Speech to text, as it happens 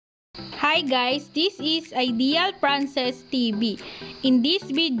Hi guys, this is Ideal Princess TV. In this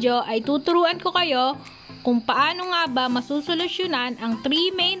video ay tuturuan ko kayo kung paano nga ba masusolusyonan ang 3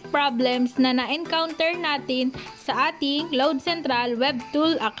 main problems na na-encounter natin sa ating Loadcentral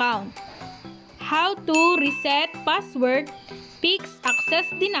Webtool account. How to reset password, fix access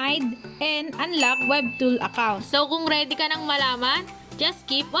denied, and unlock Webtool account. So kung ready ka nang malaman, just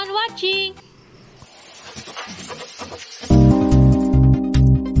keep on watching!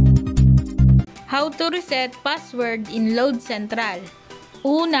 How to reset password in Loadcentral.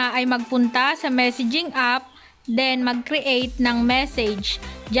 Una ay magpunta sa messaging app, then mag-create ng message.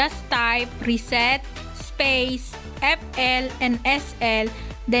 Just type reset space FL and SL,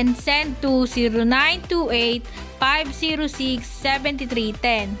 then send to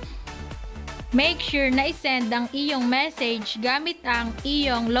 0928-506-7310. Make sure na isend ang iyong message gamit ang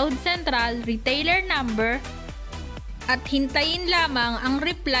iyong Loadcentral retailer number at hintayin lamang ang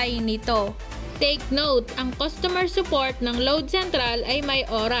reply nito. Take note, ang customer support ng Loadcentral ay may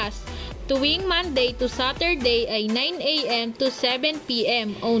oras. Tuwing Monday to Saturday ay 9 AM to 7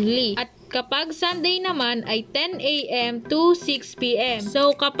 PM only. At kapag Sunday naman ay 10 AM to 6 PM.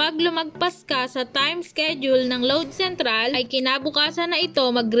 So kapag lumagpas ka sa time schedule ng Loadcentral ay kinabukasan na ito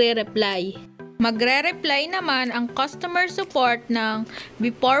magre-reply. Magre-reply naman ang customer support ng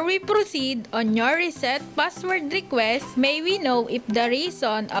before we proceed on your reset password request, may we know if the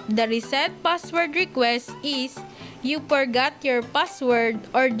reason of the reset password request is you forgot your password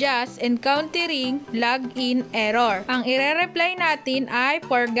or just encountering login error. Ang ire-reply natin ay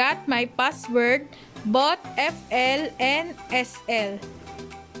forgot my password, both FL and SL.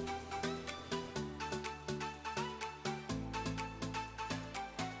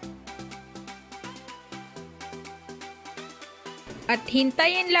 At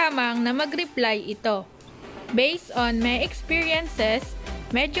hintayin lamang na mag-reply ito. Based on my experiences,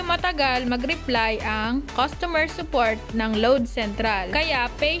 medyo matagal mag-reply ang customer support ng Loadcentral. Kaya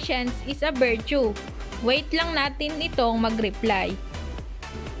patience is a virtue. Wait lang natin itong mag-reply.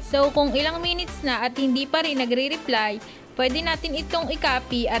 So kung ilang minutes na at hindi pa rin nagre-reply, pwede natin itong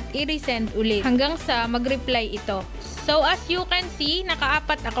i-copy at i-resend ulit hanggang sa mag-reply ito. So as you can see,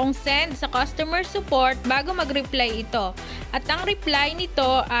 nakaapat akong send sa customer support bago mag-reply ito. At ang reply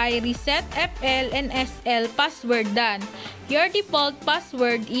nito ay reset FL and SL password done. Your default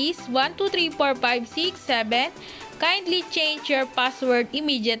password is 12345667. Kindly change your password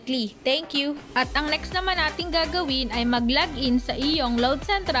immediately. Thank you. At ang next naman nating gagawin ay mag-login sa iyong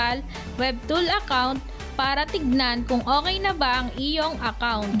Loadcentral Webtool account para tignan kung okay na ba ang iyong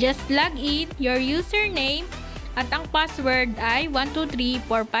account. Just log in your username at ang password ay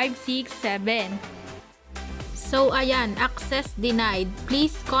 12345667. So ayan, access denied.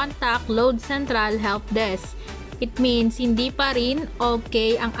 Please contact Loadcentral Help Desk. It means hindi pa rin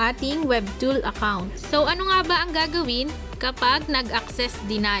okay ang ating Webtool account. So ano nga ba ang gagawin kapag nag-access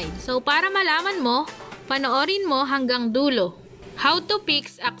denied? So para malaman mo, panoorin mo hanggang dulo. How to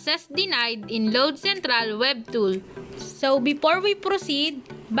fix access denied in Loadcentral Webtool. So before we proceed,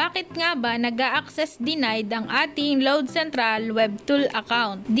 bakit nga ba nag-access denied ang ating Loadcentral Webtool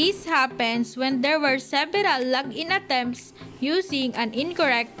account? This happens when there were several login attempts using an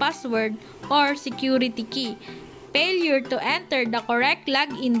incorrect password or security key. Failure to enter the correct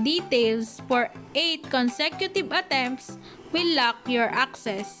login details for 8 consecutive attempts will lock your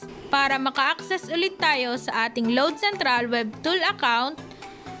access. Para maka-access ulit tayo sa ating Loadcentral Webtool account,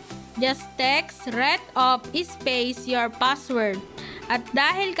 just text "reset" space your password. At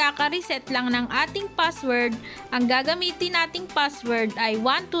dahil kaka-reset lang ng ating password, ang gagamitin nating password ay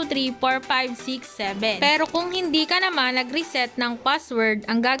 12345667. Pero kung hindi ka naman nag-reset ng password,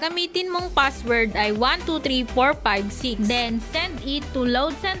 ang gagamitin mong password ay 123456. Then send it to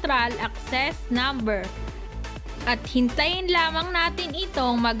Loadcentral access number. At hintayin lamang natin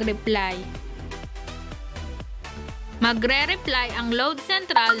itong mag-reply. Magre-reply ang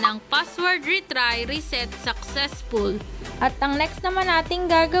Loadcentral ng password retry reset successful. At ang next naman nating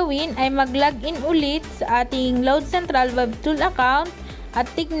gagawin ay mag-login ulit sa ating Loadcentral Webtool account at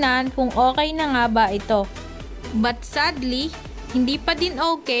tignan kung okay na nga ba ito. But sadly, hindi pa din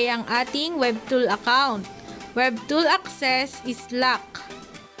okay ang ating Webtool account. Webtool access is locked.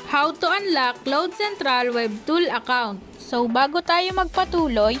 How to unlock Loadcentral Webtool account? So bago tayo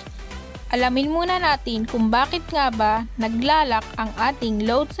magpatuloy, alamin muna natin kung bakit nga ba naglalak ang ating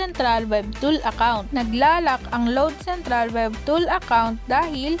Loadcentral Webtool account. Naglalak ang Loadcentral Webtool account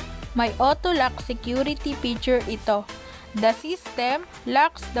dahil may auto-lock security feature ito. The system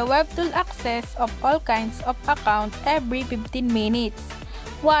locks the Webtool access of all kinds of accounts every 15 minutes.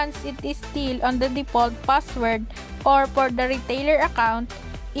 Once it is still on the default password or for the retailer account,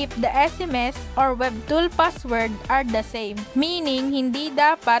 if the SMS or Webtool password are the same. Meaning, hindi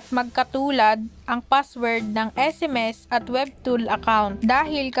dapat magkatulad ang password ng SMS at Webtool account.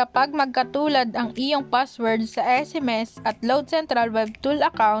 Dahil kapag magkatulad ang iyong password sa SMS at Loadcentral Webtool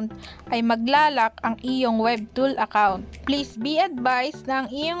account, ay maglalak ang iyong Webtool account. Please be advised na ang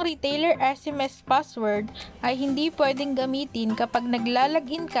iyong retailer SMS password ay hindi pwedeng gamitin kapag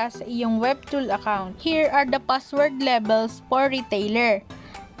naglalagin ka sa iyong Webtool account. Here are the password levels for retailer.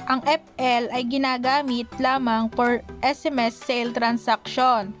 Ang FL ay ginagamit lamang for SMS sale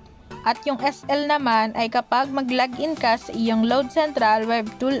transaction. At yung SL naman ay kapag mag-login ka sa iyong Loadcentral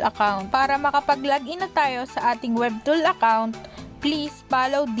Webtool account. Para makapag-login na tayo sa ating Webtool account, please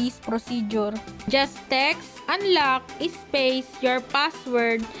follow this procedure. Just text unlock space your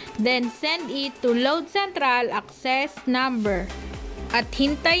password, then send it to Loadcentral access number. At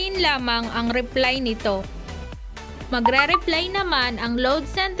hintayin lamang ang reply nito. Magre-reply naman ang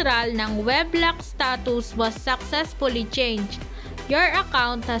Loadcentral ng web lock status was successfully changed. Your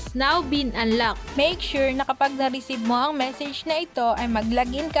account has now been unlocked. Make sure na kapag na-receive mo ang message na ito ay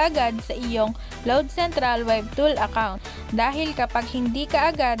mag-login ka agad sa iyong Loadcentral Webtool account. Dahil kapag hindi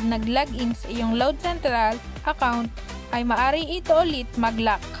ka agad nag-login sa iyong Loadcentral account ay maari ito ulit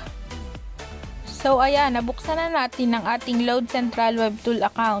mag-lock. So ayan, nabuksan na natin ang ating Loadcentral Webtool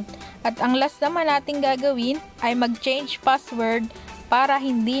account. At ang last naman natin gagawin ay mag-change password para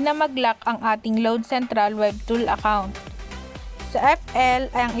hindi na mag-lock ang ating Loadcentral Webtool account. Sa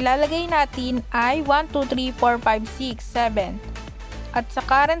FL, ang ilalagay natin ay 1, 2, 3, 4, 5, 6, 7. At sa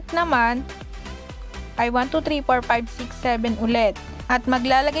current naman, ay 1, 2, 3, 4, 5, 6, 7 ulit. At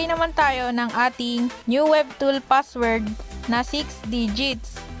maglalagay naman tayo ng ating new Webtool password na 6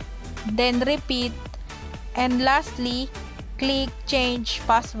 digits. Then repeat. And lastly, click change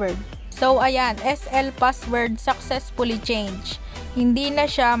password. So ayan, SL password successfully changed. Hindi na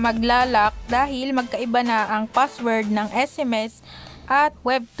siya maglalak dahil magkaiba na ang password ng SMS at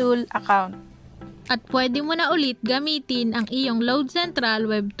Webtool account. At pwede mo na ulit gamitin ang iyong Loadcentral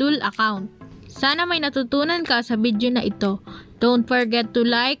Webtool account. Sana may natutunan ka sa video na ito. Don't forget to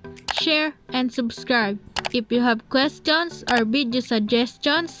like, share, and subscribe. If you have questions or video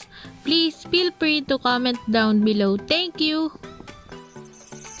suggestions, please feel free to comment down below. Thank you!